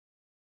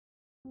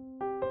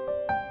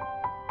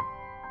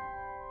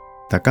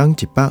逐天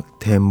一百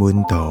天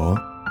文图，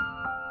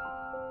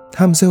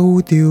探索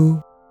宇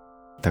宙。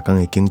逐天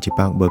会经一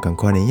百无同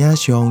款的影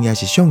像，也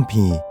是相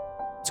片，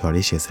带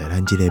你熟悉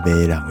咱这个迷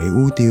人的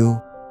宇宙。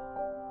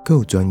更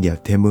有专业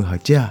天文学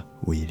者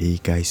为你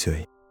解说。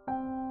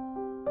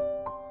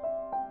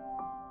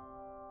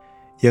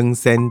英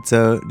仙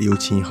座流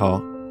星雨，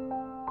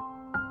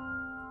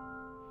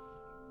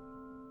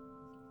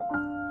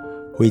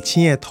彗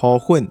星的土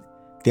粉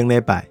顶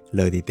礼拜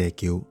落伫地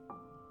球。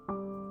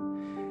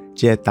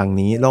这个逐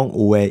年拢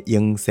有的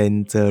英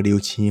仙座流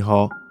星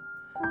雨，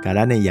甲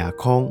咱的夜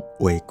空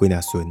画几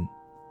啊顺。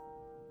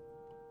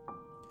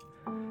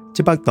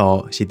这幅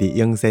图是伫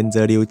英仙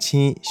座流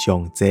星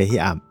上济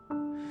迄暗，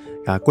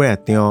甲几啊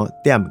张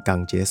点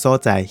同一个所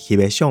在翕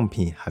的相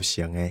片合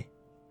成的。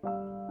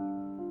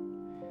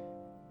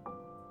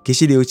其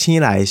实流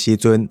星来的时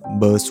阵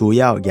无需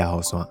要夜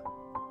雨伞，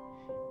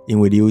因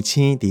为流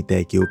星伫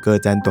地球各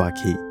站大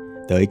气，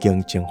就已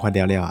经蒸发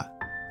了啊。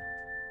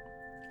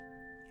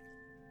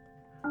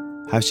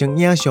合成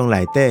影像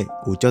内底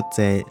有足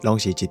侪，拢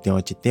是一张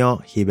一张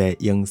翕的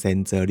英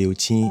仙座流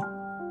星。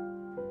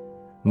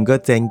毋过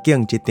前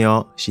景这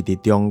张是伫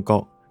中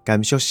国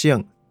甘肃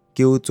省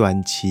九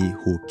泉市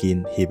附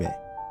近翕的。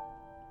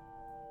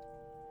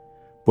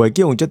背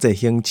景有足侪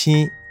星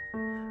星，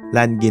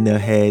咱银河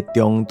系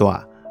中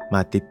大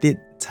嘛直直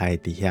踩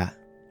伫遐。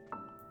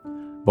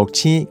木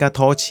星甲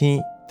土星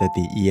就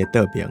伫伊的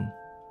倒边。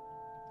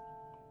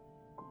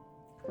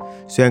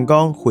虽然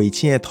讲彗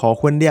星的土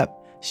粉粒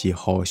是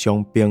互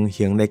相平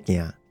行咧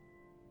行，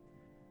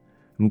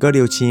毋过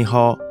流星雨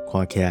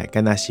看起来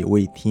敢若是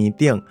为天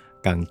顶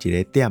共一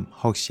个点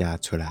辐射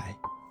出来，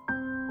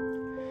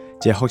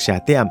这辐射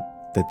点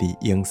就伫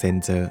英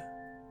仙座。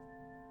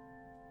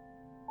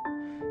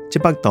这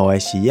幅图的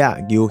视野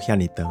有遐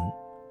尼长，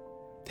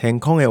天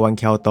空的圆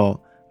弧度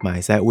嘛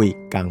会使为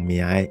共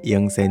名的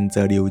英仙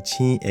座流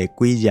星的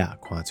轨迹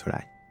看出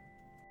来。